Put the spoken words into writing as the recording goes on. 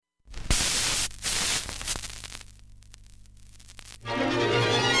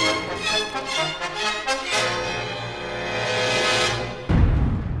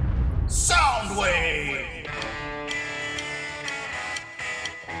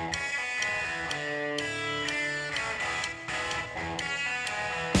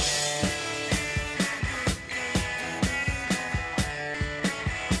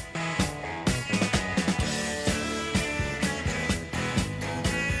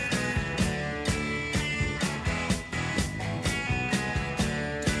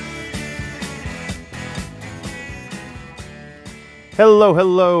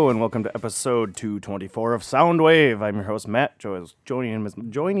Hello, and welcome to episode 224 of Soundwave. I'm your host, Matt.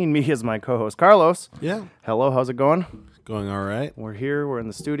 Joining me is my co-host, Carlos. Yeah. Hello, how's it going? Going all right. We're here, we're in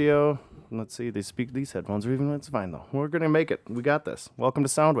the studio. Let's see, these headphones are even, it's fine though. We're going to make it. We got this. Welcome to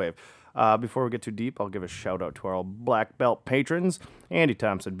Soundwave. Before we get too deep, I'll give a shout out to our black belt patrons, Andy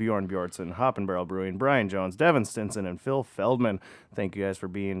Thompson, Bjorn Bjornson, Hop and Barrel Brewing, Brian Jones, Devin Stinson, and Phil Feldman. Thank you guys for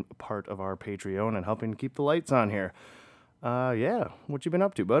being a part of our Patreon and helping keep the lights on here. What you been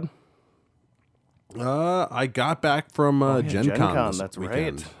up to, bud? I got back from Gen Con this that's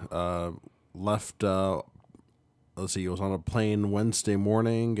weekend. right. Left, let's see, I was on a plane Wednesday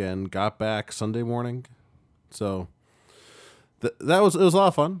morning and got back Sunday morning. So it was a lot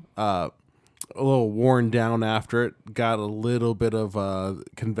of fun. A little worn down after it. Got a little bit of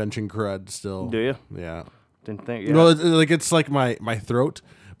convention crud still. Do you? Yeah. Didn't think, yeah. Well, it's like my throat,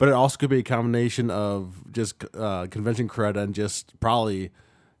 but it also could be a combination of just convention crud and just probably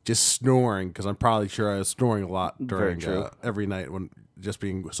just snoring, because I'm probably sure I was snoring a lot during every night when just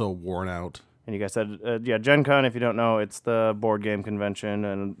being so worn out. And you guys said, Gen Con, if you don't know, it's the board game convention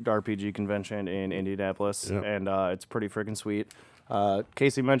and RPG convention in Indianapolis, Yep. and it's pretty freaking sweet.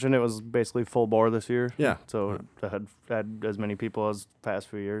 Casey mentioned it was basically full bore this year. Yeah. So it had as many people as past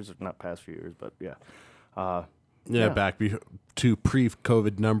few years, not past few years, but yeah. Back to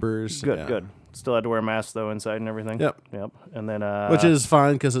pre-COVID numbers. Good. Still had to wear masks though inside and everything. Yep. And then which is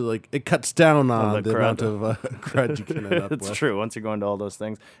fine because it cuts down on the crud. amount of crud you can end up it's with. true. Once you go into all those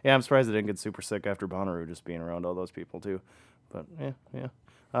things, yeah, I'm surprised I didn't get super sick after Bonnaroo just being around all those people too. But yeah.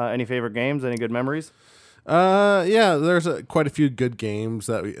 Any favorite games? Any good memories? There's quite a few good games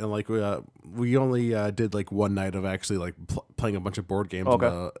that we only did like one night of actually like playing a bunch of board games.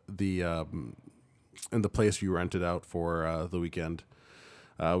 Okay. In the place we rented out for the weekend.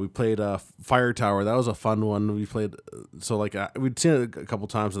 We played Fire Tower. That was a fun one. We played we'd seen it a couple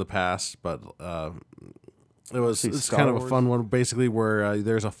times in the past, but it's kind of a fun one. Basically, where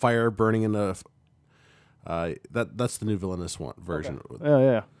there's a fire burning in the. That's the new villainous one version.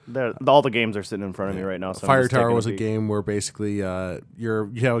 Okay. Yeah. All the games are sitting in front of me right now. So Fire Tower was a game where basically you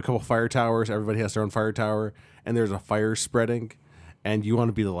have a couple fire towers. Everybody has their own fire tower, and there's a fire spreading, and you want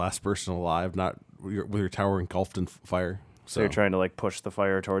to be the last person alive, not with your tower engulfed in fire. So you're trying to like push the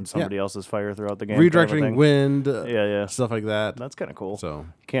fire towards somebody else's fire throughout the game. Redirecting wind, stuff like that. That's kind of cool. So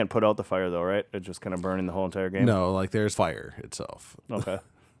you can't put out the fire though, right? It's just kind of burning the whole entire game. No, like there's fire itself. Okay.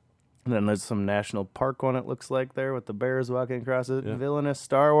 And then there's some national park one, it looks like, there with the bears walking across it. Yeah. Villainous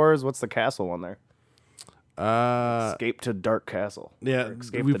Star Wars. What's the castle one there? Escape to Dark Castle. Yeah,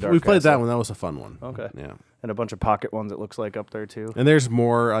 we played that one. That was a fun one. Okay. Yeah. And a bunch of pocket ones, it looks like, up there too. And there's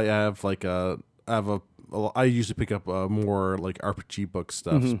more. I usually pick up more like RPG book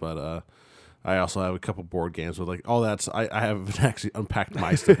stuff, but I also have a couple board games with like all that's. I haven't actually unpacked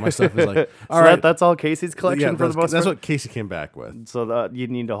my stuff. My stuff is like all right. That's all Casey's collection for the most part. That's what Casey came back with. So you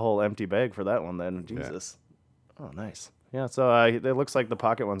need a whole empty bag for that one then. Jesus. Yeah. Oh, nice. Yeah. So it looks like the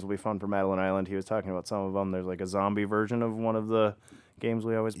pocket ones will be fun for Madeline Island. He was talking about some of them. There's like a zombie version of one of the games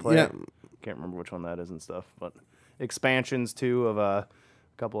we always play. Yeah. Can't remember which one that is and stuff, but expansions too of a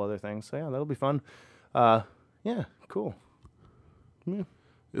couple other things. So yeah, that'll be fun. Cool. Yeah.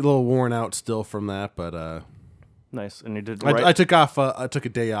 A little worn out still from that, but nice. And you did. I took off. I took a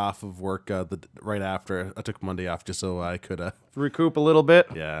day off of work right after. I took Monday off just so I could recoup a little bit.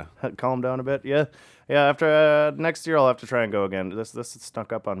 Yeah, calm down a bit. Yeah. After next year, I'll have to try and go again. This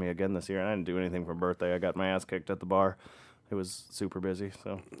snuck up on me again this year, and I didn't do anything for birthday. I got my ass kicked at the bar. It was super busy.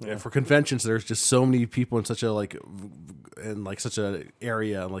 So yeah, for conventions, there's just so many people in such a such a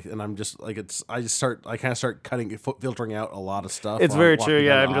area, and I'm just like I kind of start filtering out a lot of stuff. It's very true.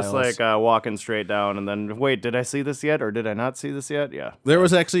 Yeah, I'm just like walking straight down, and then wait, did I see this yet, or did I not see this yet? Yeah. There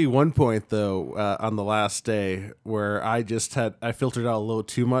was actually one point though on the last day where I filtered out a little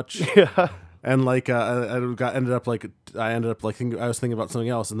too much. Yeah. And I was thinking about something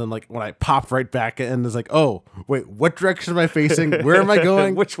else, and then like when I popped right back in, it's like, oh wait, what direction am I facing? Where am I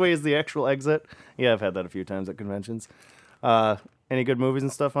going? Which way is the actual exit? Yeah, I've had that a few times at conventions. Any good movies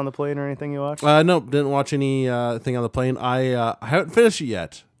and stuff on the plane or anything you watched? No, didn't watch any thing on the plane. I haven't finished it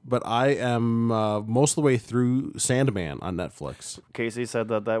yet, but I am most of the way through Sandman on Netflix. Casey said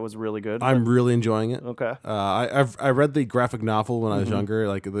that was really good. I'm really enjoying it. Okay. I read the graphic novel when I was younger.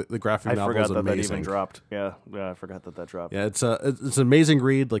 Like the graphic novel is amazing. I forgot that even dropped. Yeah, I forgot that dropped. Yeah, it's an amazing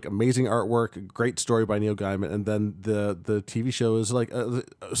read, like amazing artwork, great story by Neil Gaiman, and then the TV show is like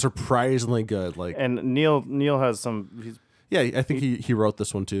surprisingly good. Like, and Neil has some. I think he wrote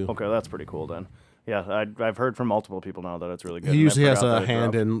this one too. Okay, that's pretty cool then. Yeah, I've heard from multiple people now that it's really good. He usually has a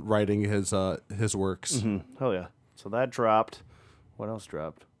hand in writing his works. Mm-hmm. Hell yeah. So that dropped. What else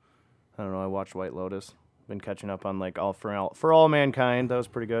dropped? I don't know. I watched White Lotus. Been catching up on like For All Mankind. That was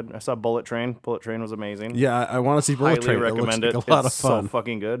pretty good. I saw Bullet Train. Bullet Train was amazing. Yeah, I want to see Bullet Highly Train. recommend it. Looks like a lot It's of fun. so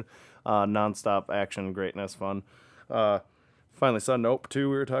fucking good. Non-stop action, greatness, fun. Finally saw Nope 2.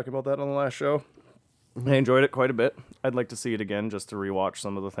 We were talking about that on the last show. I enjoyed it quite a bit. I'd like to see it again just to rewatch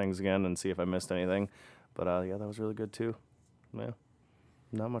some of the things again and see if I missed anything. But yeah, that was really good too. Yeah.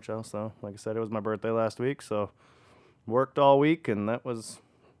 Not much else though. Like I said, it was my birthday last week, so worked all week and that was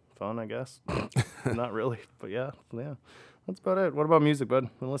fun, I guess. Not really, but yeah. That's about it. What about music, bud?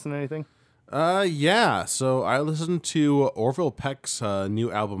 Been listening to anything? Yeah. So I listened to Orville Peck's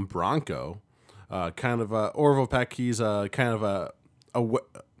new album Bronco. Orville Peck. He's kind of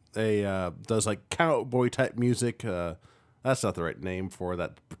does like cowboy type music. That's not the right name for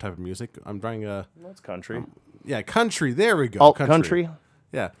that type of music. I'm trying That's country. Yeah, country. There we go. Alt country.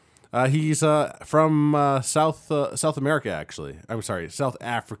 Yeah. He's from South America, actually. I'm sorry, South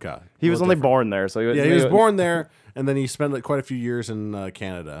Africa. He was only born there, so he was born there, and then he spent like quite a few years in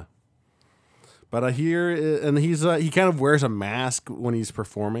Canada. But he kind of wears a mask when he's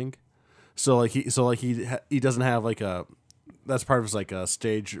performing, so he doesn't have like a. That's part of his like a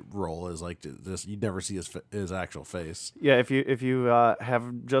stage role is like this. You never see his actual face. Yeah, if you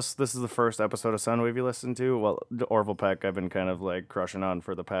have just this is the first episode of Soundwave you listened to. Well, Orville Peck, I've been kind of like crushing on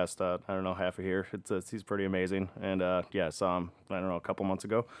for the past I don't know half a year. He's pretty amazing, and yeah, I saw him I don't know a couple months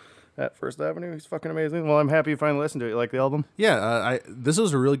ago at First Avenue. He's fucking amazing. Well, I'm happy you finally listened to it. You like the album? Yeah, this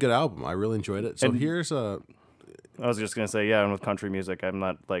was a really good album. I really enjoyed it. So here's I was just gonna say, yeah, and with country music, I'm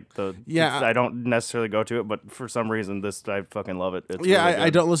not like I don't necessarily go to it, but for some reason, I fucking love it. It's really I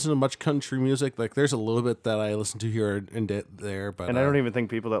don't listen to much country music. Like, there's a little bit that I listen to here and there, but I don't even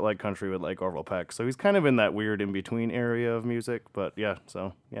think people that like country would like Orville Peck. So he's kind of in that weird in between area of music. But yeah,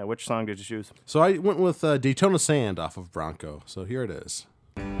 so yeah, which song did you choose? So I went with Daytona Sand off of Bronco. So here it is.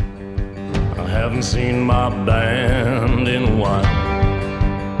 I haven't seen my band in a while.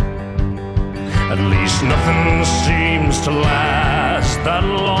 At least nothing seems to last that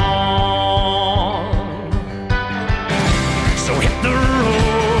long. So hit the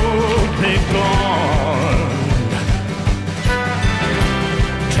road, big blonde.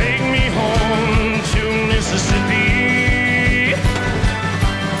 Take me home to Mississippi.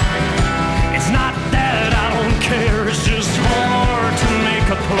 It's not that I don't care, it's just hard to make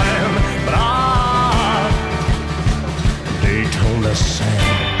a plan. But Daytona Sand.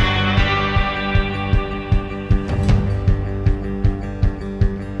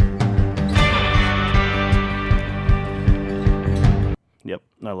 Yep,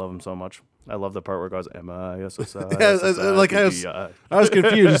 I love him so much. I love the part where it goes M-I-S-S-I. I was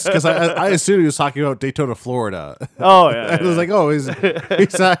confused because I assumed he was talking about Daytona, Florida. Oh yeah, I was like, oh, he's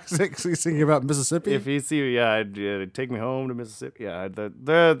thinking about Mississippi. If he'd see, I'd take me home to Mississippi. Yeah,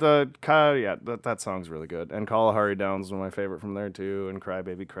 that song's really good. And Kalahari Down's one of my favorite from there too. And Cry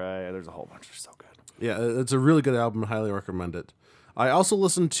Baby Cry. There's a whole bunch. They're so good. Yeah, it's a really good album. Highly recommend it. I also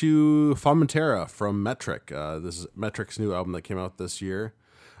listened to Fomentera from Metric. This is Metric's new album that came out this year.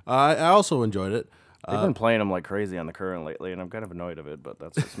 I also enjoyed it. They've been playing them like crazy on the current lately, and I'm kind of annoyed of it, but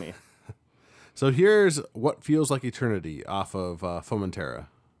that's just me. So here's What Feels Like Eternity off of Fomentera.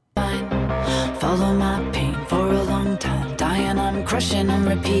 Follow my pain for a long time. Dying, I'm crushing on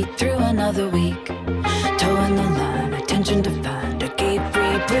repeat through another week. Towing the line, attention defined. A gate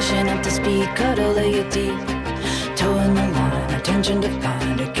free, pushing up the speed, cuddle you deep. Towing the line, attention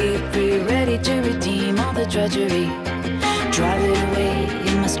defined. A gate free, ready to redeem all the drudgery. Drive it away,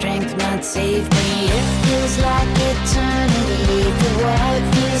 in my strength might save me. It feels like eternity. For what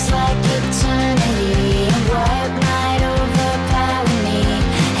feels like eternity. And what might overpower me.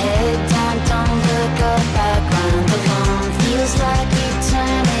 Head down, don't look up, background alone. Feels like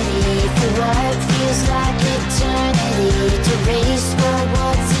eternity. For what feels like eternity. To race for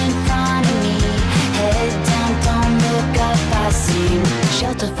what's in front of me. Head down, don't look up, I see.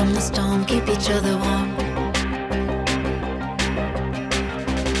 Shelter from the storm, keep each other warm.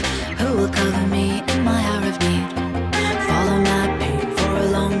 Who will cover me in my hour of need? Follow my pain for a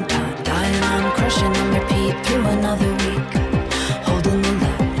long time. Dying, I'm crushing on repeat through another week. Holding the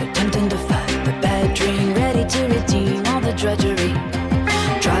line, attempting to fight the bad dream. Ready to redeem all the drudgery.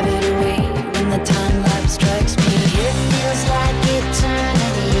 Drive it away when the time lapse strikes me. It feels like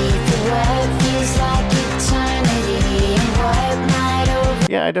eternity. For what feels like eternity. And what might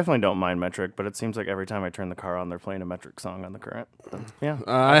over. Yeah, I definitely don't mind Metric, but it seems like every time I turn the car on, they're playing a Metric song on the current. Yeah.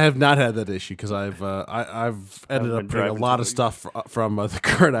 I have not had that issue because I've ended up putting a lot of stuff from the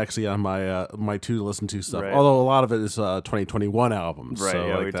current actually on my my to listen to stuff. Right. Although a lot of it is 2021 albums. Right, so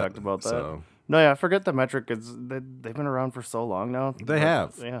yeah, like we talked about that. So. No, yeah, forget the metric. They've been around for so long now. They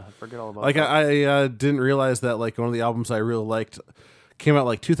have. Yeah, forget all about Like that. I didn't realize that like one of the albums I really liked came out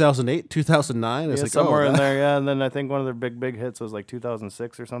like 2008, 2009. It's Yeah, like somewhere in that- there, yeah. And then I think one of their big hits was like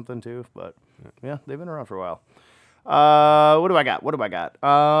 2006 or something too. But yeah, they've been around for a while. What do I got?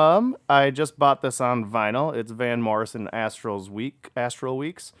 I just bought this on vinyl. It's Van Morrison Astral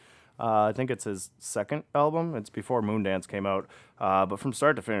Weeks. I think it's his second album. It's before Moondance came out. But from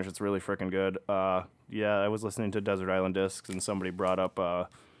start to finish, it's really freaking good. Yeah, I was listening to Desert Island Discs, and somebody brought up, I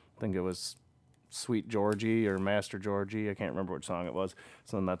think it was Sweet Georgie or Master Georgie. I can't remember which song it was.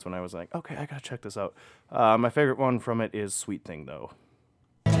 So then that's when I was like, okay, I gotta check this out. My favorite one from it is Sweet Thing, though.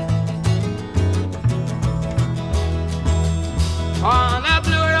 On a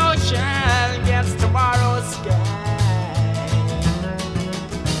blue ocean against tomorrow's sky,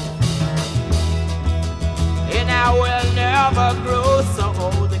 and I will never grow so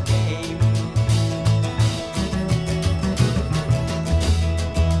old again.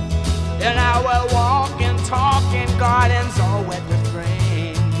 And I will walk and talk in gardens all wet with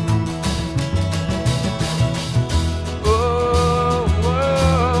rain. Oh,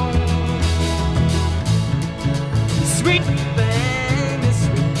 oh. Sweet thing,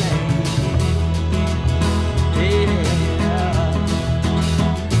 sweet thing. Yeah.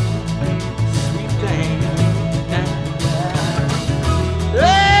 Sweet thing.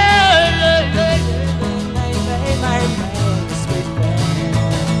 Sweet thing.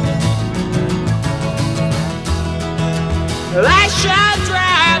 I shall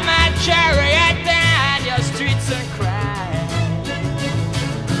drive my chariot down your streets and cry.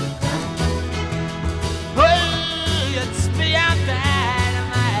 Oh, it's beyond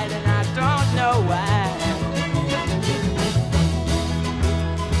dynamite and I don't know why.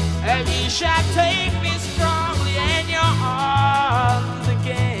 And you shall take me strongly in your arms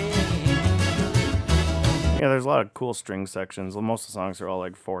again. Yeah, there's a lot of cool string sections. Most of the songs are all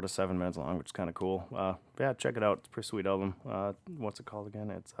like 4 to 7 minutes long, which is kind of cool. Yeah, check it out. It's a pretty sweet album. What's it called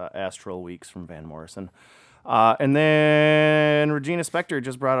again? It's Astral Weeks from Van Morrison. And then Regina Spektor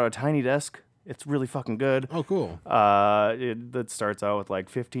just brought out a Tiny Desk. It's really fucking good. Oh, cool. That starts out with like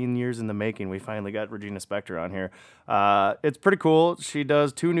 15 years in the making. We finally got Regina Spektor on here. It's pretty cool. She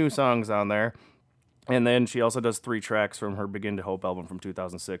does 2 new songs on there. And then she also does 3 tracks from her Begin to Hope album from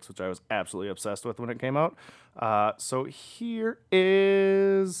 2006, which I was absolutely obsessed with when it came out. So here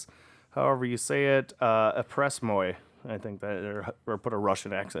is, however you say it, Epres Moy. I think that, or put a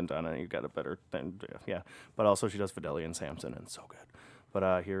Russian accent on it. You got a better thing. Yeah. But also she does Fidelia and Samson, and it's so good.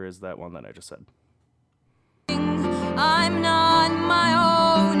 But here is that one that I just said. I'm not my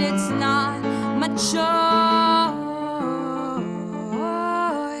own, it's not my choice.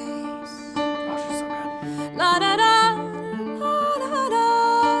 Oh, she's so good. La da da, la da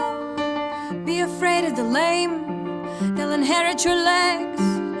da. Be afraid of the lame, they'll inherit your legs.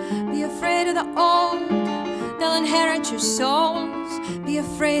 Be afraid of the old, they'll inherit your souls. Be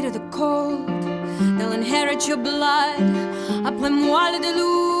afraid of the cold, they'll inherit your blood. Appelez-moi le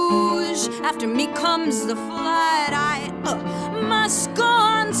deluge, after me comes the flood. I must go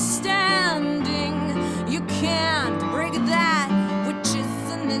on standing. You can't break that which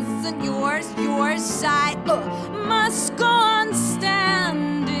isn't yours, your side. Must go on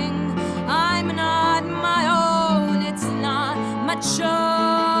standing. I'm not my own, it's not my choice.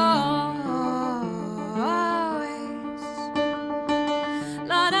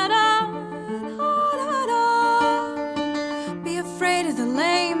 La da da, la da da. Be afraid of the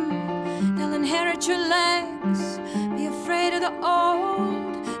lame, they'll inherit your legs. Be afraid of the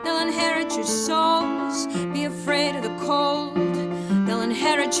old, they'll inherit your souls. Be afraid of the cold, they'll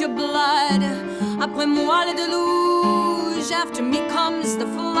inherit your blood. Après-moi le deluge, after me comes the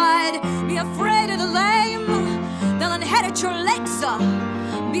flood. Be afraid of the lame, they'll inherit your legs.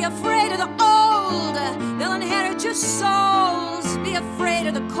 Be afraid of the old, they'll inherit your souls. Be afraid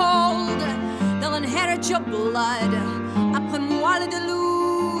of the cold, they'll inherit your blood. Après-moi le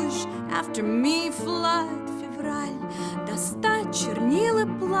deluge, after me flood. Февраль, достать чернила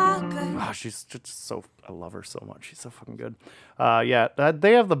плакать. Oh, she's just so, I love her so much. She's so fucking good. Yeah,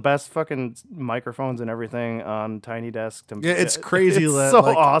 they have the best fucking microphones and everything on Tiny Desk. Yeah, it's crazy. It's that, so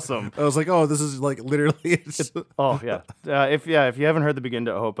like, awesome. I was like, oh, this is like literally. It's, Oh yeah. If you haven't heard the Begin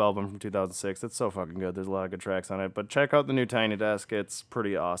to Hope album from 2006, it's so fucking good. There's a lot of good tracks on it. But check out the new Tiny Desk. It's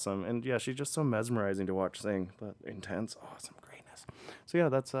pretty awesome. And yeah, she's just so mesmerizing to watch sing. But intense, awesome greatness. So yeah,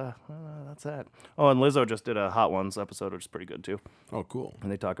 that's that. Oh, and Lizzo just did a Hot Ones episode, which is pretty good too. oh, cool.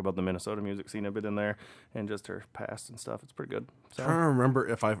 And they talk about the Minnesota music scene a bit in there, and just her past and stuff. It's pretty good. I don't remember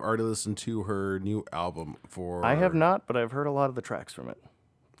if I've already listened to her new album for. I have not, but I've heard a lot of the tracks from it.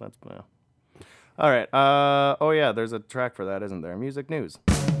 That's yeah. All right. Oh, yeah, there's a track for that, isn't there? Music news.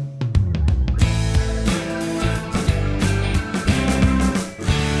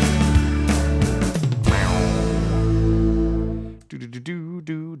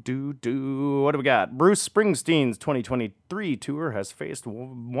 What do we got? Bruce Springsteen's 2023 tour has faced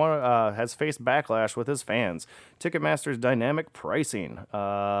backlash with his fans. Ticketmaster's dynamic pricing.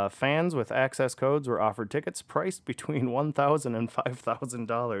 Fans with access codes were offered tickets priced between $1,000 and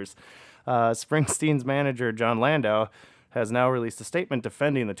 $5,000. Springsteen's manager, John Landau, has now released a statement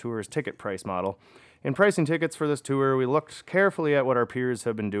defending the tour's ticket price model. In pricing tickets for this tour, we looked carefully at what our peers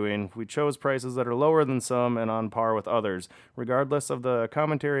have been doing. We chose prices that are lower than some and on par with others. Regardless of the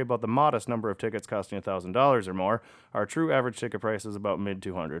commentary about the modest number of tickets costing $1,000 or more, our true average ticket price is about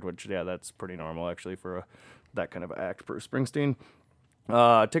mid-200, which, yeah, that's pretty normal, actually, for that kind of act, Bruce Springsteen.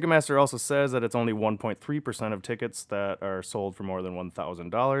 Ticketmaster also says that it's only 1.3% of tickets that are sold for more than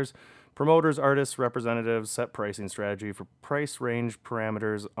 $1,000. Promoters, artists, representatives set pricing strategy for price range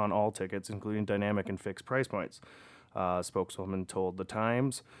parameters on all tickets, including dynamic and fixed price points. Spokeswoman told The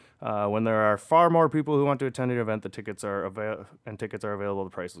Times, when there are far more people who want to attend an event, the tickets are available, the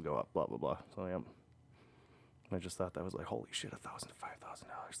prices go up, blah, blah, blah. So, yeah. I just thought that was like, holy shit, $1,000 to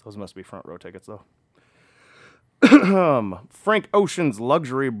 $5,000. Those must be front row tickets, though. Frank Ocean's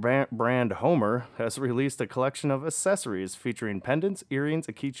luxury brand Homer has released a collection of accessories featuring pendants, earrings,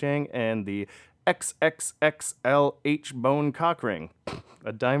 a keychain, and the XXXL H-bone cock ring,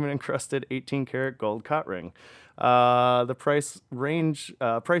 a diamond-encrusted 18-karat gold cock ring. The prices range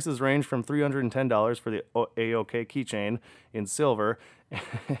from $310 for the AOK keychain in silver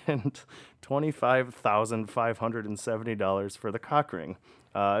and $25,570 for the cock ring.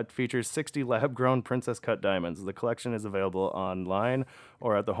 It features 60 lab-grown princess-cut diamonds. The collection is available online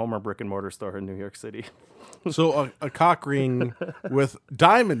or at the Homer brick-and-mortar store in New York City. So a cock ring with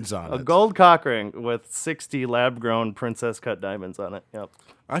diamonds on it. A gold cock ring with 60 lab-grown princess-cut diamonds on it. Yep.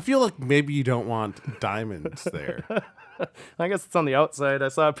 I feel like maybe you don't want diamonds there. I guess it's on the outside. I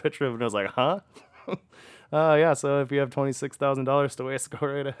saw a picture of it and I was like, huh? Yeah, so if you have $26,000 to waste, go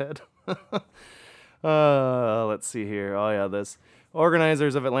right ahead. Let's see here. Oh, yeah, this.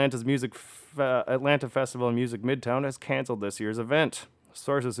 Organizers of Atlanta's Atlanta Festival and Music Midtown has canceled this year's event.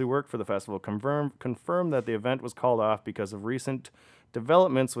 Sources who work for the festival confirm that the event was called off because of recent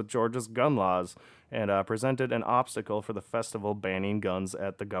developments with Georgia's gun laws and presented an obstacle for the festival banning guns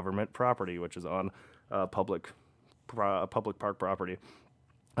at the government property, which is on public park property.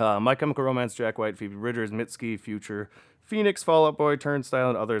 My Chemical Romance, Jack White, Phoebe Bridgers, Mitski, Future, Phoenix, Fall Out Boy, Turnstile,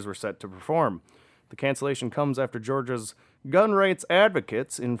 and others were set to perform. The cancellation comes after Georgia's gun rights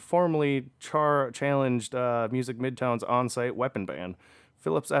advocates informally challenged Music Midtown's on-site weapon ban.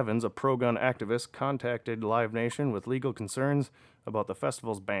 Phillips Evans, a pro-gun activist, contacted Live Nation with legal concerns about the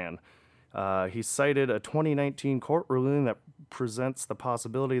festival's ban. He cited a 2019 court ruling that presents the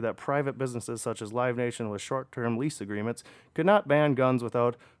possibility that private businesses such as Live Nation with short-term lease agreements could not ban guns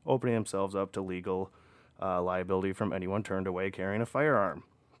without opening themselves up to legal liability from anyone turned away carrying a firearm.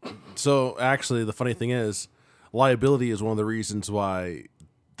 So actually, the funny thing is, liability is one of the reasons why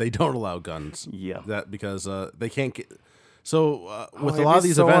they don't allow guns. Yeah. That because they can't get. So with I'd a lot of be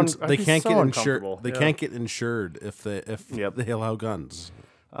these so events, I'd they be can't so get insured. uncomfortable. They Yeah. can't get insured if Yep. they allow guns.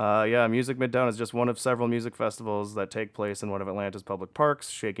 Yeah, Music Midtown is just one of several music festivals that take place in one of Atlanta's public parks.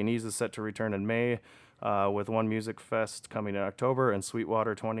 Shaky Knees is set to return in May, with One Music Fest coming in October and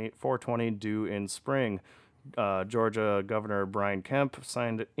Sweetwater 420 due in spring. Georgia Governor Brian Kemp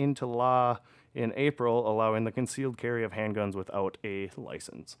signed into law in April, allowing the concealed carry of handguns without a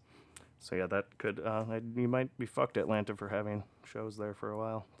license. So yeah, that could you might be fucked, Atlanta, for having shows there for a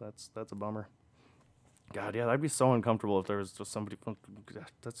while. That's a bummer. God, yeah, I'd be so uncomfortable if there was just somebody.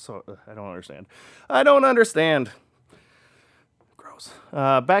 That's so. I don't understand. Gross.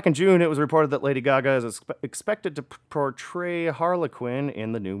 Back in June, it was reported that Lady Gaga is expected to portray Harlequin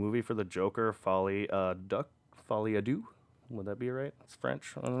in the new movie for the Joker, Folie à Deux. Would that be right? It's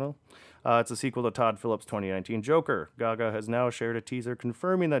French. I don't know. It's a sequel to Todd Phillips' 2019 Joker. Gaga has now shared a teaser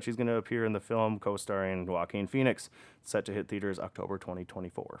confirming that she's going to appear in the film, co-starring Joaquin Phoenix, set to hit theaters October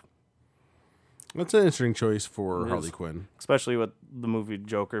 2024. That's an interesting choice for It Harley is. Quinn. Especially with the movie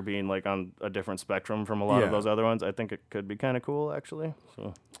Joker being like on a different spectrum from a lot of Yeah. those other ones. I think it could be kind of cool, actually.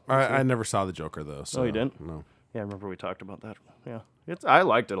 So, I never saw the Joker though. So, you didn't? No. yeah, I remember we talked about that. Yeah, I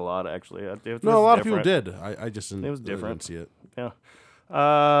liked it a lot, actually. No, a lot of people did. I just didn't. It was really different. didn't see it. Yeah.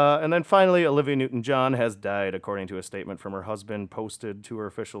 And then finally, Olivia Newton-John has died, according to a statement from her husband posted to her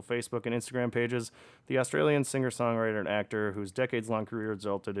official Facebook and Instagram pages. The Australian singer-songwriter and actor, whose decades-long career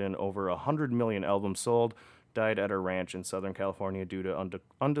resulted in over 100 million albums sold, died at her ranch in Southern California due to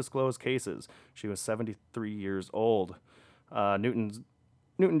undisclosed cases. She was 73 years old.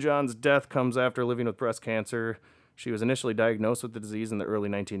 Newton-John's death comes after living with breast cancer. She was initially diagnosed with the disease in the early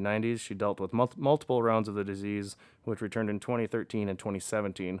 1990s. She dealt with multiple rounds of the disease, which returned in 2013 and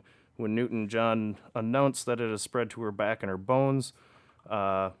 2017. When Newton-John announced that it has spread to her back and her bones,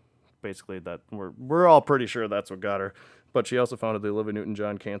 basically that we're all pretty sure that's what got her. But she also founded the Olivia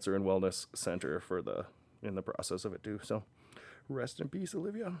Newton-John Cancer and Wellness Center in the process of it too. So rest in peace,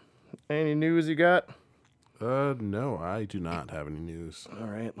 Olivia. Any news you got? No, I do not have any news. All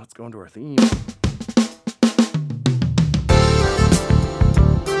right, let's go into our theme.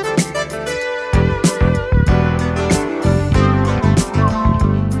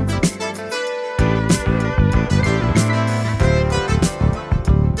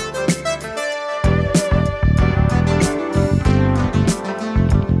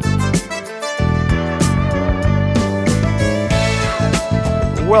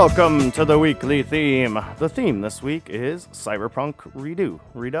 Welcome to the weekly theme. The theme this week is Cyberpunk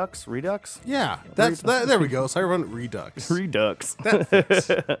Redux? Yeah, there we go. Cyberpunk Redux. Redux. That fits.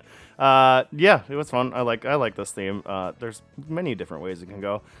 Yeah, it was fun. I like this theme. There's many different ways it can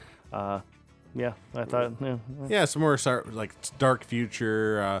go. Yeah, I thought. Yeah, some more like dark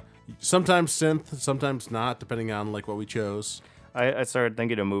future. Sometimes synth, sometimes not, depending on like what we chose. I started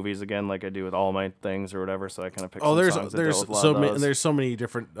thinking of movies again, like I do with all my things or whatever. So I kind of picked. There's songs that dealt with a lot of those. there's so many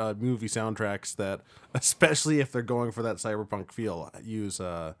different movie soundtracks that, especially if they're going for that cyberpunk feel, use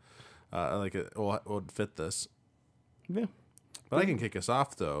would fit this. Yeah, but I can kick us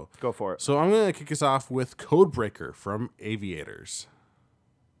off though. Go for it. So I'm gonna kick us off with Codebreaker from Aviators.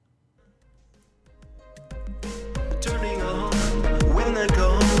 Turning on when they're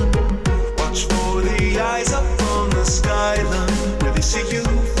gone. Watch for the eyes up on the skyline where they see you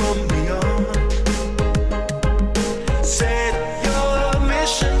from beyond. Set your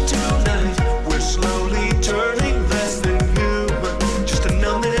mission tonight. We're slowly turning less than human, just a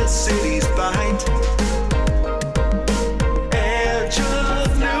numb that city's bite. Edge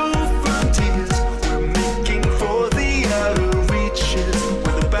of new frontiers. We're making for the outer reaches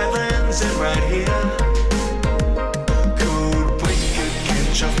where the badlands end right here.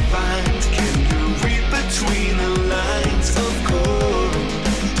 Between the lines of code,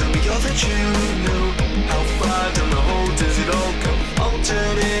 tell me all that you know. How far down the hole does it all go?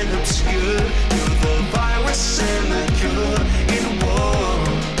 Alternate obscure. You're the virus and the cure in war.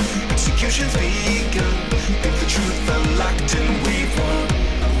 Execution's begun. Think the truth unlocked and we've won.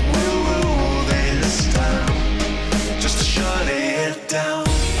 We'll rule this town just to shut it down.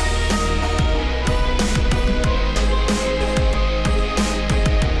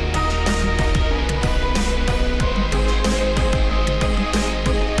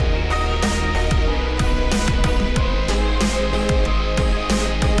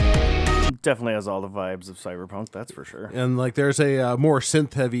 Definitely has all the vibes of Cyberpunk, that's for sure. And like, there's a more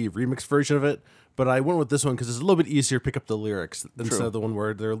synth-heavy remix version of it, but I went with this one because it's a little bit easier to pick up the lyrics instead of the one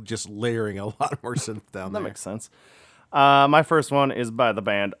where they're just layering a lot more synth down there. That makes sense. My first one is by the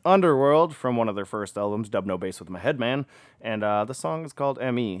band Underworld from one of their first albums, Dub No Bass with My Headman, and the song is called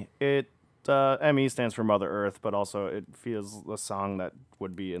ME. ME stands for Mother Earth, but also it feels a song that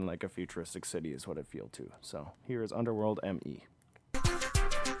would be in like a futuristic city is what it feels too. So here is Underworld ME.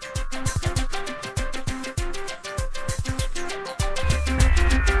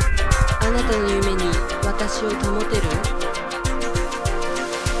 あなたの夢に私を保てる？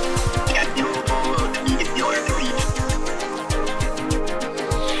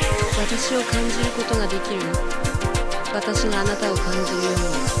私を感じることができる？私があなたを感じるよ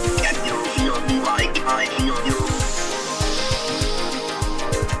うに。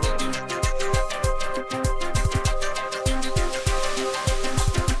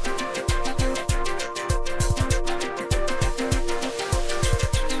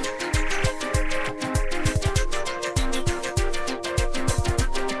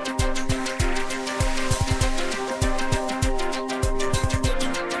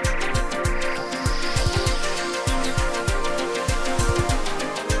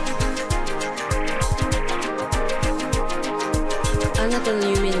あなたの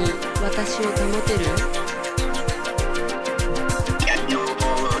夢に私を保てる？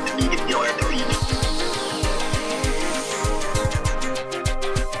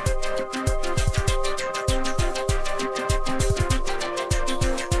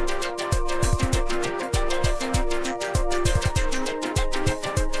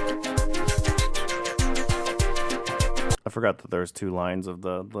 forgot that there was 2 lines of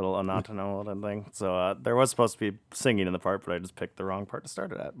the little Anatano thing. So there was supposed to be singing in the part, but I just picked the wrong part to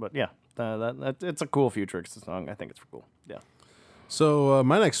start it at. But yeah, that it's a cool Futurix song. I think it's cool. Yeah. So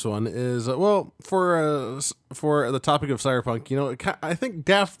my next one is for the topic of cyberpunk. You know, I think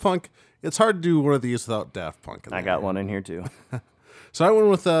Daft Punk. It's hard to do one of these without Daft Punk. I got one in here too. So I went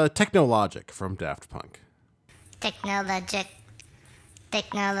with Technologic from Daft Punk. Technologic. Buy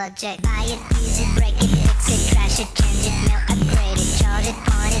it, use it, break it, fix it, crash it, change it, melt, upgrade it, charge it,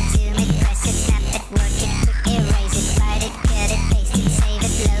 point it, zoom it, press it, snap it, work it, quick erase it, write it, cut it, paste it, save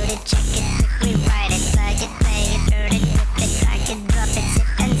it, load it, check it, quick rewrite it, plug it, play it, burn it, rip it, drag it, drop it,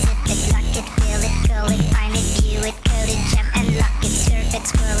 zip and zip it, lock it, fill it, call it, find it, view it, code it, jump and lock it, surf it,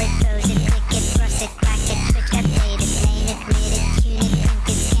 scroll it, pose it, click it, cross it, crack it, switch, update it, name it, read it, tune it, print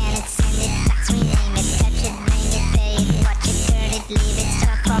it, scan it, send it, fax, rename it, touch it, bring it, pay it, watch it, turn it, leave it,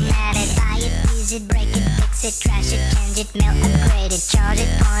 stop, format it, buy it, use it, break it, fix it, crash it, change it, melt, upgrade it, charge it,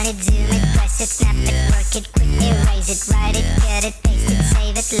 point it, zoom it, press it, snap it, work it, quick erase it, write it, cut it, paste it,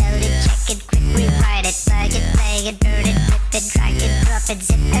 save it, load it, check it, quick rewrite it, plug it, play it, burn it, rip it, drag it, drop it,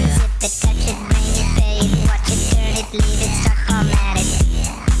 zip and zip it, touch it, bring it, pay it, watch it, turn it, leave it, start, format it.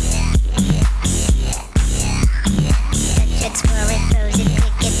 Touch it, scroll it, pose it,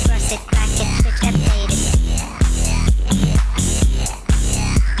 click it, cross it, crack it, switch, update it.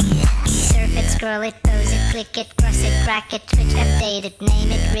 Surf it, scroll it, pose it, click it, cross it, crack it, switch, update it,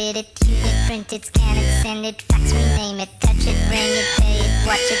 name it, read it, tune it, print it, scan it, send it, fax, rename it, touch it, bring it, pay it,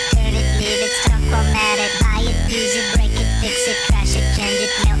 watch it, turn it, leave it, stop, format it, buy it, use it, break it, fix it, crash it, change it,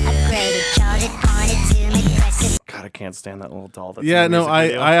 melt, upgrade it, charge it, point it, zoom it, press it. God, I can't stand that little doll. That's Yeah, in the no, music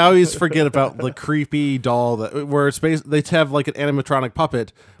video. I always forget about the creepy doll where it's they have like an animatronic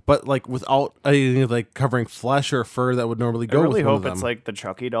puppet, but like without anything like covering flesh or fur that would normally I go really with one hope of it's them. like the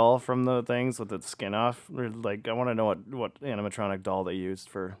Chucky doll from the things with its skin off. Or, like, I want to know what animatronic doll they used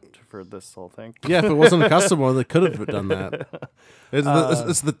for this whole thing. Yeah, if it wasn't a custom one, they could have done that.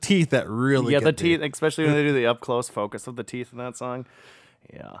 It's the teeth that really the get me. teeth, especially when they do the up close focus of the teeth in that song.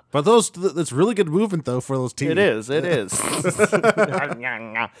 Yeah, But that's really good movement though for those teeth. it is.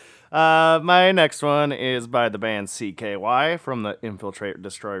 My next one is by the band CKY from the Infiltrate,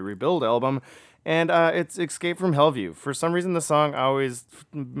 Destroy, Rebuild album, and it's Escape from Hellview. For some reason, the song always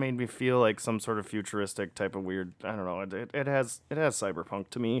made me feel like some sort of futuristic type of weird. I don't know. It has cyberpunk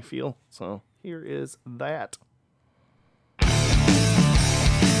to me feel. So here is that.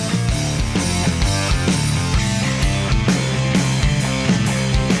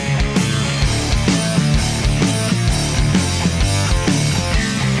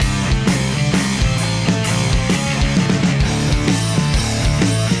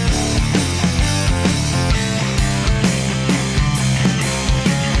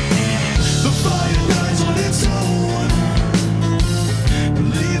 The fire dies on its own,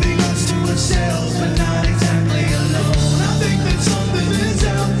 leaving us to ourselves, but not exactly alone. I think that something is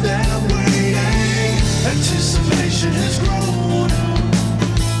out there waiting. Anticipation has grown.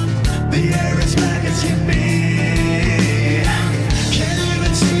 The air is black as can be. Can't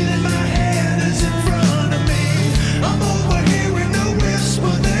even see that my hand is in front of me. I'm overhearing the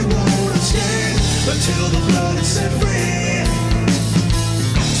whisper, they won't escape until the blood is set free.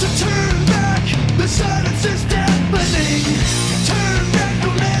 So turn back, the silence is deafening. Turn back,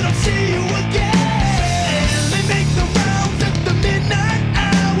 don't let them see you again. They make the rounds at the midnight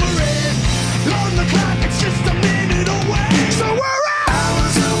hour, and on the clock it's just a minute away. So we're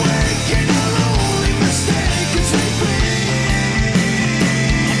hours awake, and our only mistake is they bleed.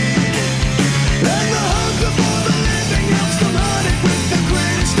 And the hunger for the living helps them hunt it with the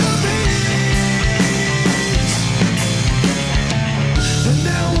greatest of ease. And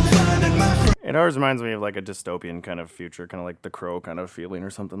now I'm finding my friend. It always reminds me of like a dystopian kind of future, kind of like The Crow kind of feeling or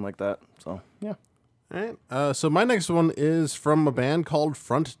something like that. So yeah. All right. So my next one is from a band called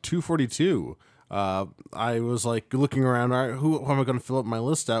Front 242. I was like looking around, all right, who am I going to fill up my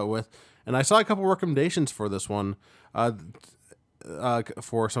list out with? And I saw a couple recommendations for this one for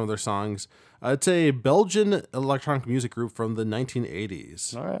some of their songs. It's a Belgian electronic music group from the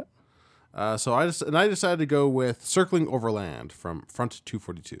 1980s. All right. So I decided to go with Circling Overland from Front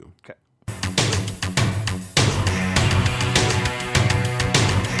 242. Okay.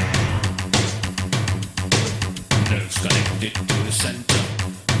 Nerves connected to the center.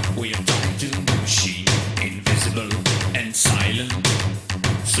 We are talking to the machine, invisible and silent,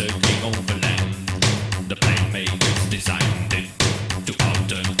 circling over land. The plan makers designed it to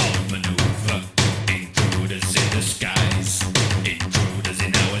alter, outmaneuver. Intruders in the skies, intruders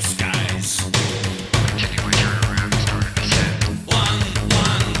in our skies. 1, 1,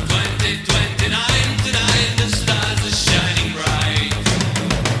 20, 29, tonight the stars are shining.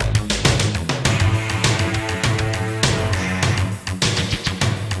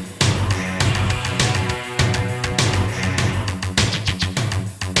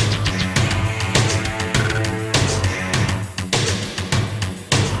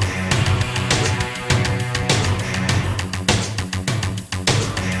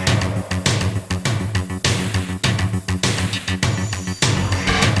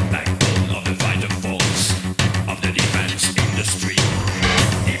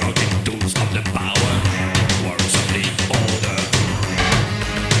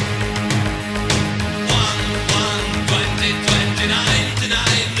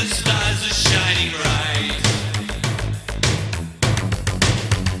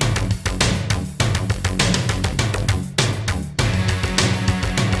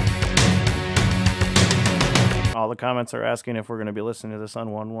 all the comments are asking if we're going to be listening to this on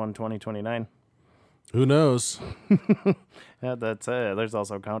 1/1/2029. Who knows? Yeah, that's it. There's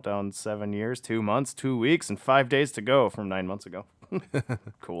also a countdown: 7 years, 2 months, 2 weeks, and 5 days to go from 9 months ago.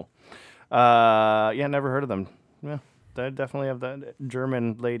 Cool. Yeah, never heard of them. Yeah, they definitely have that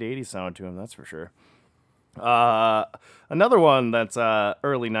German late 80s sound to them, that's for sure. Another one that's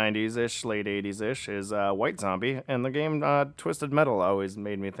early 90s-ish, late 80s-ish is White Zombie, and the game Twisted Metal always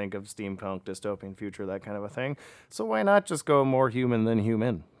made me think of steampunk, dystopian future, that kind of a thing. So why not just go more human than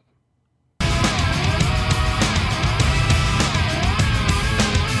human?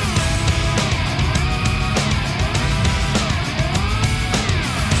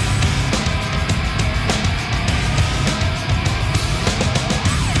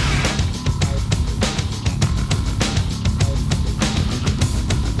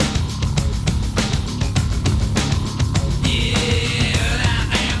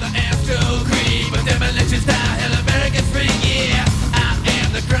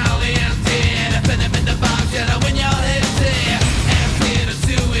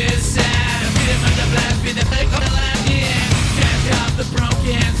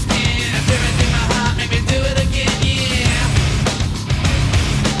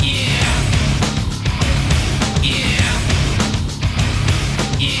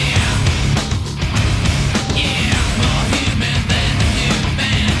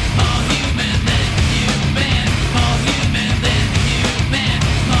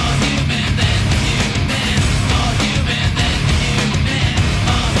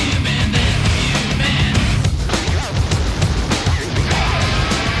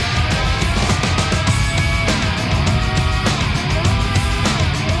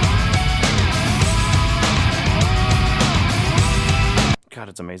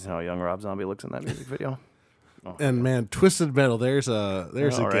 It's amazing how young Rob Zombie looks in that music video. Oh, and man, Twisted Metal, there's a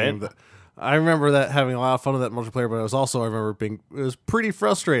game that I remember that having a lot of fun with that multiplayer, but I remember it was pretty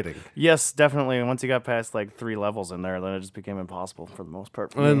frustrating. Yes, definitely. Once you got past like 3 levels in there, then it just became impossible for the most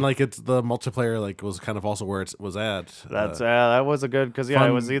part. And then it's the multiplayer was kind of also where it was at. That's that was a good because it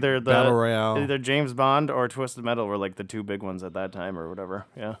was either the Battle Royale, either James Bond or Twisted Metal were like the 2 big ones at that time or whatever.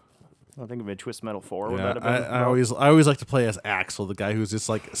 Yeah. I think of Twisted Metal 4. Yeah, I always like to play as Axel, the guy who's just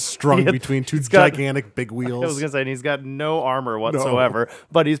strung between 2 gigantic big wheels. I was gonna say, and he's got no armor whatsoever,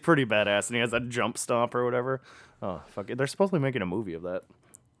 but he's pretty badass, and he has that jump stomp or whatever. Oh fuck it! They're supposedly making a movie of that.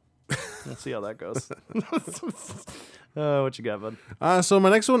 Let's see how that goes. What you got, bud? So my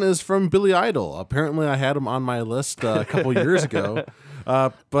next one is from Billy Idol. Apparently, I had him on my list a couple years ago.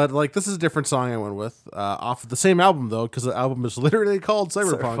 But this is a different song I went with off of the same album though, because the album is literally called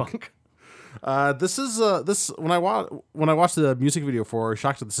Cyberpunk. This when I watched the music video for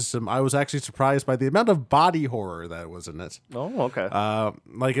Shock to the System, I was actually surprised by the amount of body horror that was in it. Oh, okay.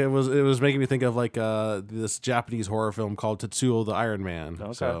 It was making me think of this Japanese horror film called Tetsuo the Iron Man.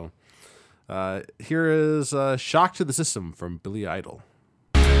 Okay. So here is Shock to the System from Billy Idol.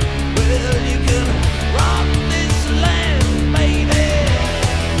 Well, you can rock this land, baby.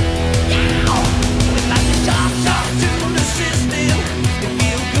 It's like a shock to the system. You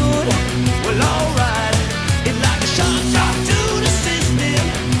feel good, well, alright. It's like a shock to the system.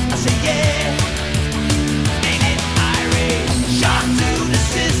 I say, yeah. Ain't it Irish? Shock to the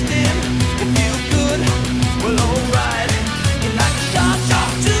system. You feel good, well, alright. It's like a shock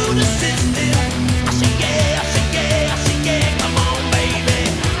to the system. I say, yeah, I say, yeah, I say, yeah. Come on, baby.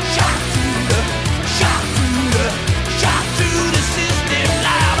 Shock to the system.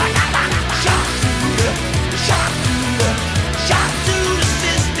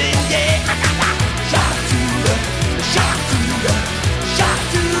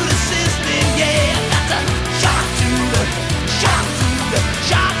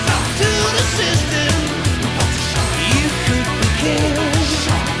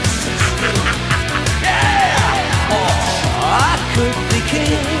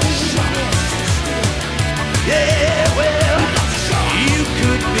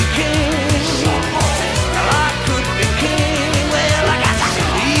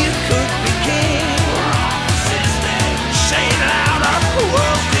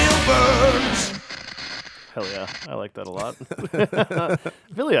 Hell yeah, I like that a lot.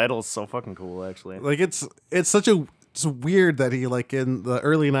 Billy Idol is so fucking cool, actually. Like it's weird that he in the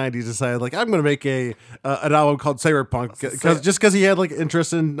early '90s decided I'm going to make an album called Cyberpunk because he had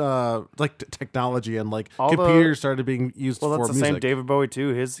interest in technology and computers started being used for music. Well, that's the same David Bowie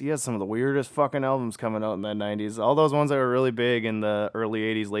too. He has some of the weirdest fucking albums coming out in the '90s. All those ones that were really big in the early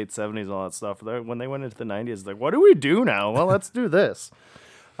 '80s, late '70s, all that stuff. When they went into the '90s, what do we do now? Well, let's do this.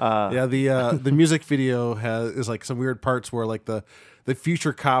 The music video is some weird parts where the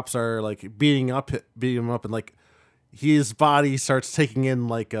future cops are beating him up and his body starts taking in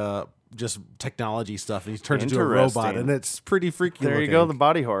like just technology stuff, and he turns into a robot, Interesting. and it's pretty freaky. There you looking. go, the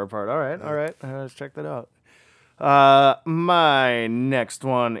body horror part. All right. Let's check that out. My next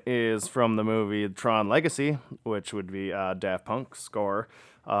one is from the movie Tron Legacy, which would be Daft Punk score.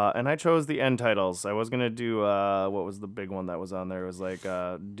 And I chose the end titles. I was going to do, what was the big one that was on there? It was like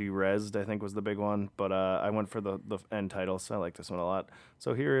Derezzed, I think was the big one. But I went for the end titles. I like this one a lot.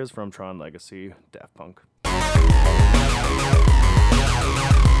 So here is from Tron Legacy, Daft Punk.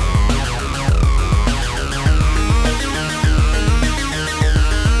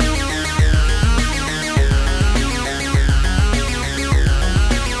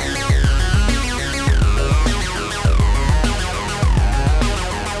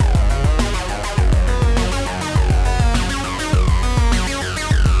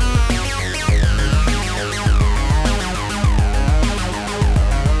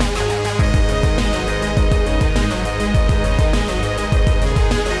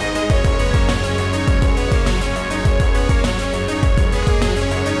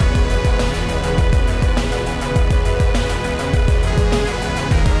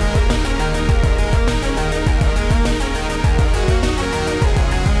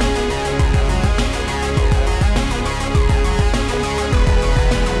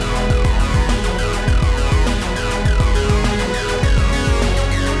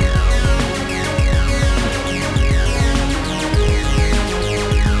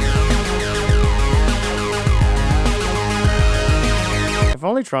 If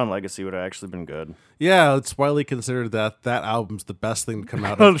only Tron Legacy would have actually been good. Yeah, it's widely considered that album's the best thing to come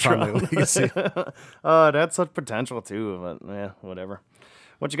out of Tron Legacy. That's such potential too, but yeah, whatever.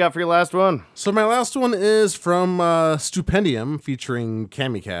 What you got for your last one? So my last one is from Stupendium featuring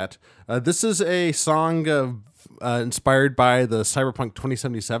Cammy Cat. This is a song inspired by the Cyberpunk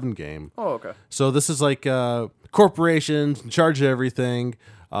 2077 game. Oh, okay. So this is like corporations in charge of everything.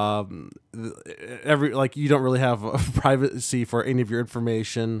 You don't really have privacy for any of your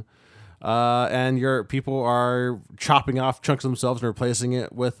information, and your people are chopping off chunks of themselves and replacing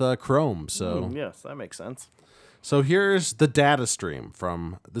it with Chrome. So Yes, that makes sense. So here's the data stream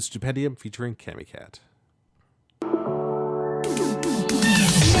from the Stupendium featuring Cammy Cat.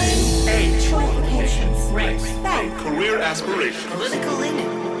 Age, qualifications, race, Bank, career aspirations, political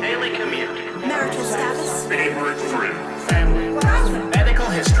leaning, daily commute, marital status, favorite friend, family, Medical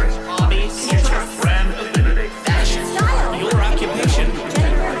history, hobbies, future, brand affinity, fashion, style, your occupation,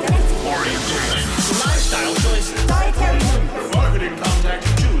 gender identity, orientation, lifestyle choices, dietary marketing contact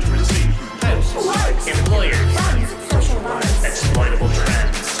to choose, receive, hosts, works, employers, friends, social norms, exploitable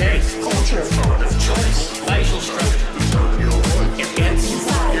trends, taste, culture, formative choice, facial structure. tone your voice, It gets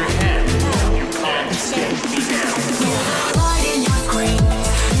your head. You can't escape these light in your screen,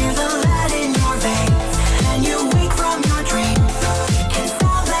 hear the lead in your veins, and you wake from your dreams, so you can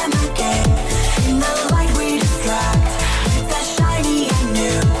sell them again. In the light we distract, with the shiny and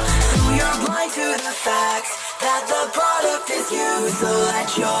new, so you're blind to the facts that the product is you. So let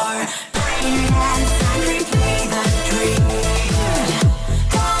your brain and sun replay the dream.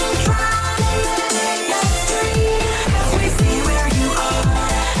 Come try the stream, 'cause we see where you are,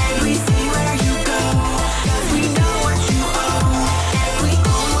 and we see where you go, 'cause we know what you own, and we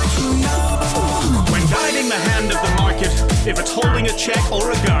own what you know. When guiding the hand of the market, if it's holding a check or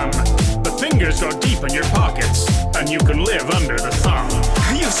a gun, the fingers go deep in your pockets, and you can live under the thumb.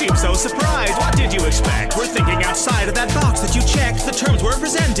 You seem so surprised. What did you expect? We're thinking outside of that box that you checked. The terms were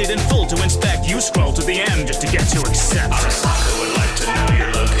presented in full to inspect. You scroll to the end just to get to accept. Arasaka would like to know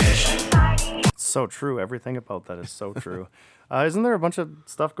your location. So true. Everything about that is so true. Isn't there a bunch of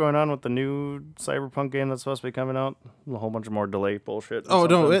stuff going on with the new Cyberpunk game that's supposed to be coming out? A whole bunch of more delay bullshit. or Oh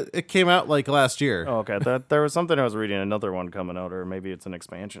no, something? it came out like last year. Oh, okay. There was something I was reading, another one coming out, or maybe it's an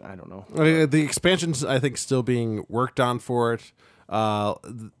expansion. I don't know. The expansion's I think still being worked on for it.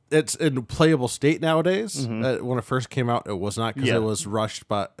 It's in playable state nowadays. When it first came out, it was not because Yeah. it was rushed,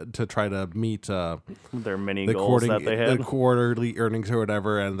 but to try to meet Their mini the goals that they had. quarterly earnings or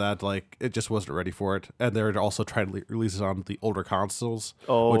whatever, and that like it just wasn't ready for it. And they're also trying to release it on the older consoles.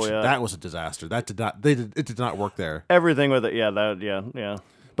 Oh, which yeah. that was a disaster. That did not. It did not work there. Everything with it. Yeah.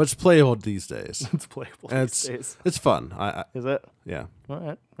 But it's playable these days. It's playable And these days. it's fun. I Is it? yeah. All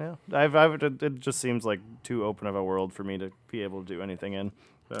right. Yeah. It just seems like too open of a world for me to be able to do anything in.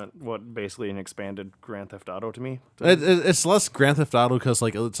 What basically an expanded Grand Theft Auto to me. It's less Grand Theft Auto because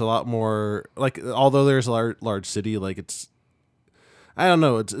like it's a lot more like although there's a large city, like it's I don't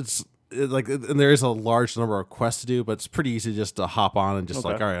know, it's like and there is a large number of quests to do, but it's pretty easy just to hop on and just Okay.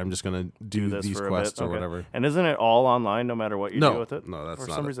 like, all right, I'm just gonna do this these for a quests bit. or Okay. whatever. And isn't it all online no matter what you No. do with it? No, that's For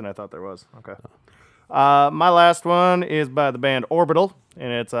not some it. reason I thought there was. Okay. My last one is by the band Orbital,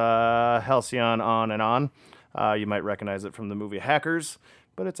 and it's Halcyon On and On. You might recognize it from the movie Hackers,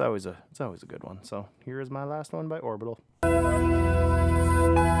 but it's always a good one. So here is my last one by Orbital.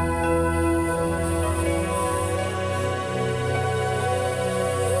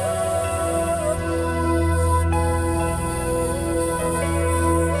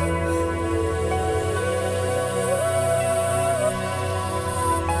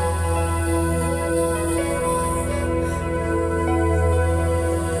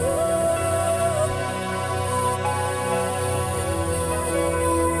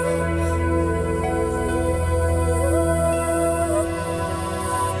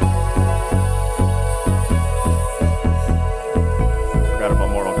 Forgot about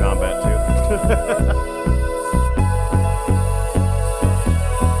Mortal Kombat too.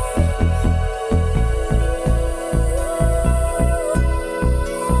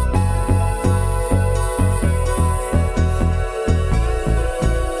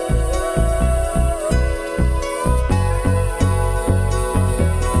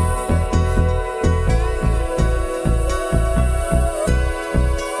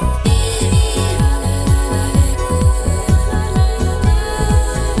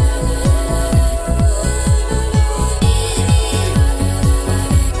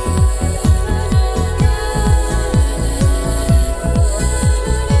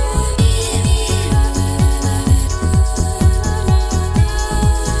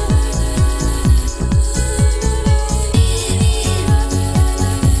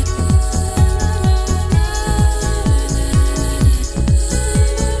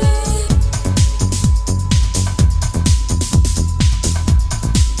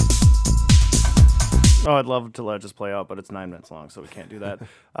 Oh, I'd love to let it just play out, but it's 9 minutes long, so we can't do that.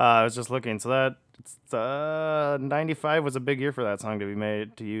 I was just looking, so that 95 was a big year for that song to be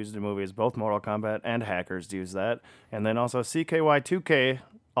made to use in movies. Both Mortal Kombat and Hackers used that, and then also CKY2K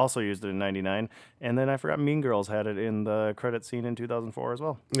also used it in 99, and then I forgot Mean Girls had it in the credit scene in 2004 as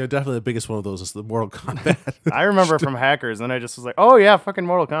well. Yeah, definitely the biggest one of those is the Mortal Kombat. I remember it from Hackers, and I just was like, oh yeah, fucking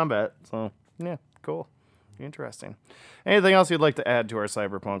Mortal Kombat. So yeah, cool. Interesting. Anything else you'd like to add to our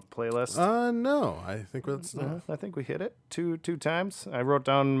Cyberpunk playlist? No. I think that's... I think we hit it two times. I wrote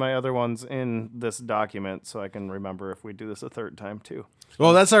down my other ones in this document so I can remember if we do this a third time too.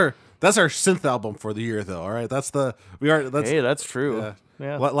 Well, that's our synth album for the year, though. All right, that's Hey, that's true.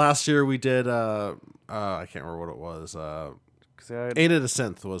 Yeah. Last year we did. I can't remember what it was. Ain't It a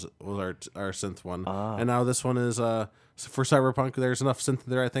Synth was our synth one, and now this one is for Cyberpunk. There's enough synth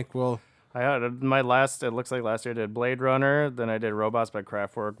there. I think we'll. I had my last. It looks like last year I did Blade Runner. Then I did Robots by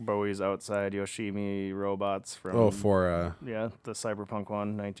Kraftwerk, Bowie's Outside, Yoshimi Robots from. The Cyberpunk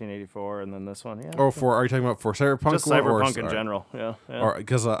one, 1984, and then this one. Yeah. Are you talking about for Cyberpunk? Just Cyberpunk in general. Yeah. Or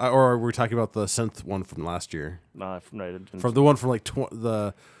because or we're talking about the synth one from last year. From the one from like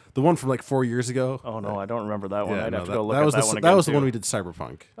the one from like 4 years ago. Oh no, I don't remember that one. Yeah, I'd have to go look at that one again. That was the one we did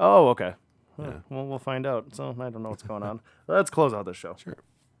Cyberpunk. Oh, okay. Yeah. Well, we'll find out. So I don't know what's going on. Let's close out this show. Sure.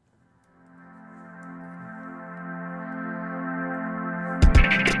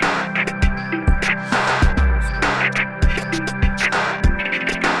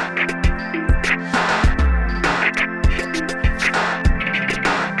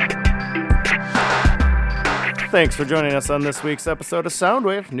 Thanks for joining us on this week's episode of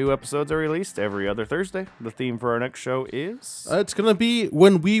Soundwave. New episodes are released every other Thursday. The theme for our next show is... it's going to be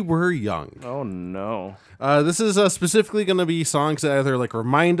When We Were Young. Oh, no. This is specifically going to be songs that either like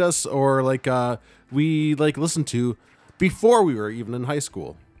remind us or like we like listen to before we were even in high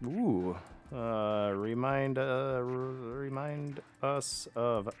school. Ooh. Remind us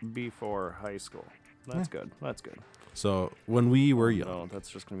of before high school. That's good. That's good. So, When We Were Young. No, that's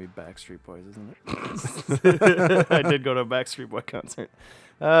just going to be Backstreet Boys, isn't it? I did go to a Backstreet Boy concert.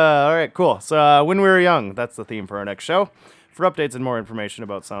 All right, cool. So, When We Were Young, that's the theme for our next show. For updates and more information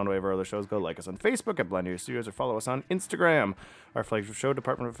about Soundwave or other shows, go like us on Facebook at Blind Ear Studios or follow us on Instagram. Our flagship show,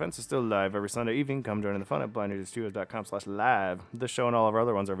 Department of Defense, is still live every Sunday evening. Come join in the fun at blindearstudios.com/live. This show and all of our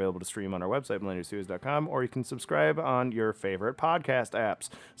other ones are available to stream on our website, blindearstudios.com, or you can subscribe on your favorite podcast apps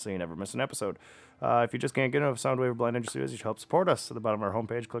so you never miss an episode. If you just can't get enough Soundwave or Blind Ninja Studios, you should help support us. At the bottom of our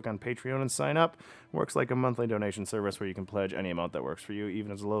homepage, click on Patreon and sign up. It works like a monthly donation service where you can pledge any amount that works for you,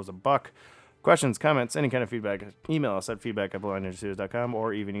 even as low as $1. Questions, comments, any kind of feedback, email us at feedback@blindninjastudios.com,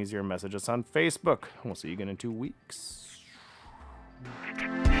 or even easier, message us on Facebook. We'll see you again in 2 weeks.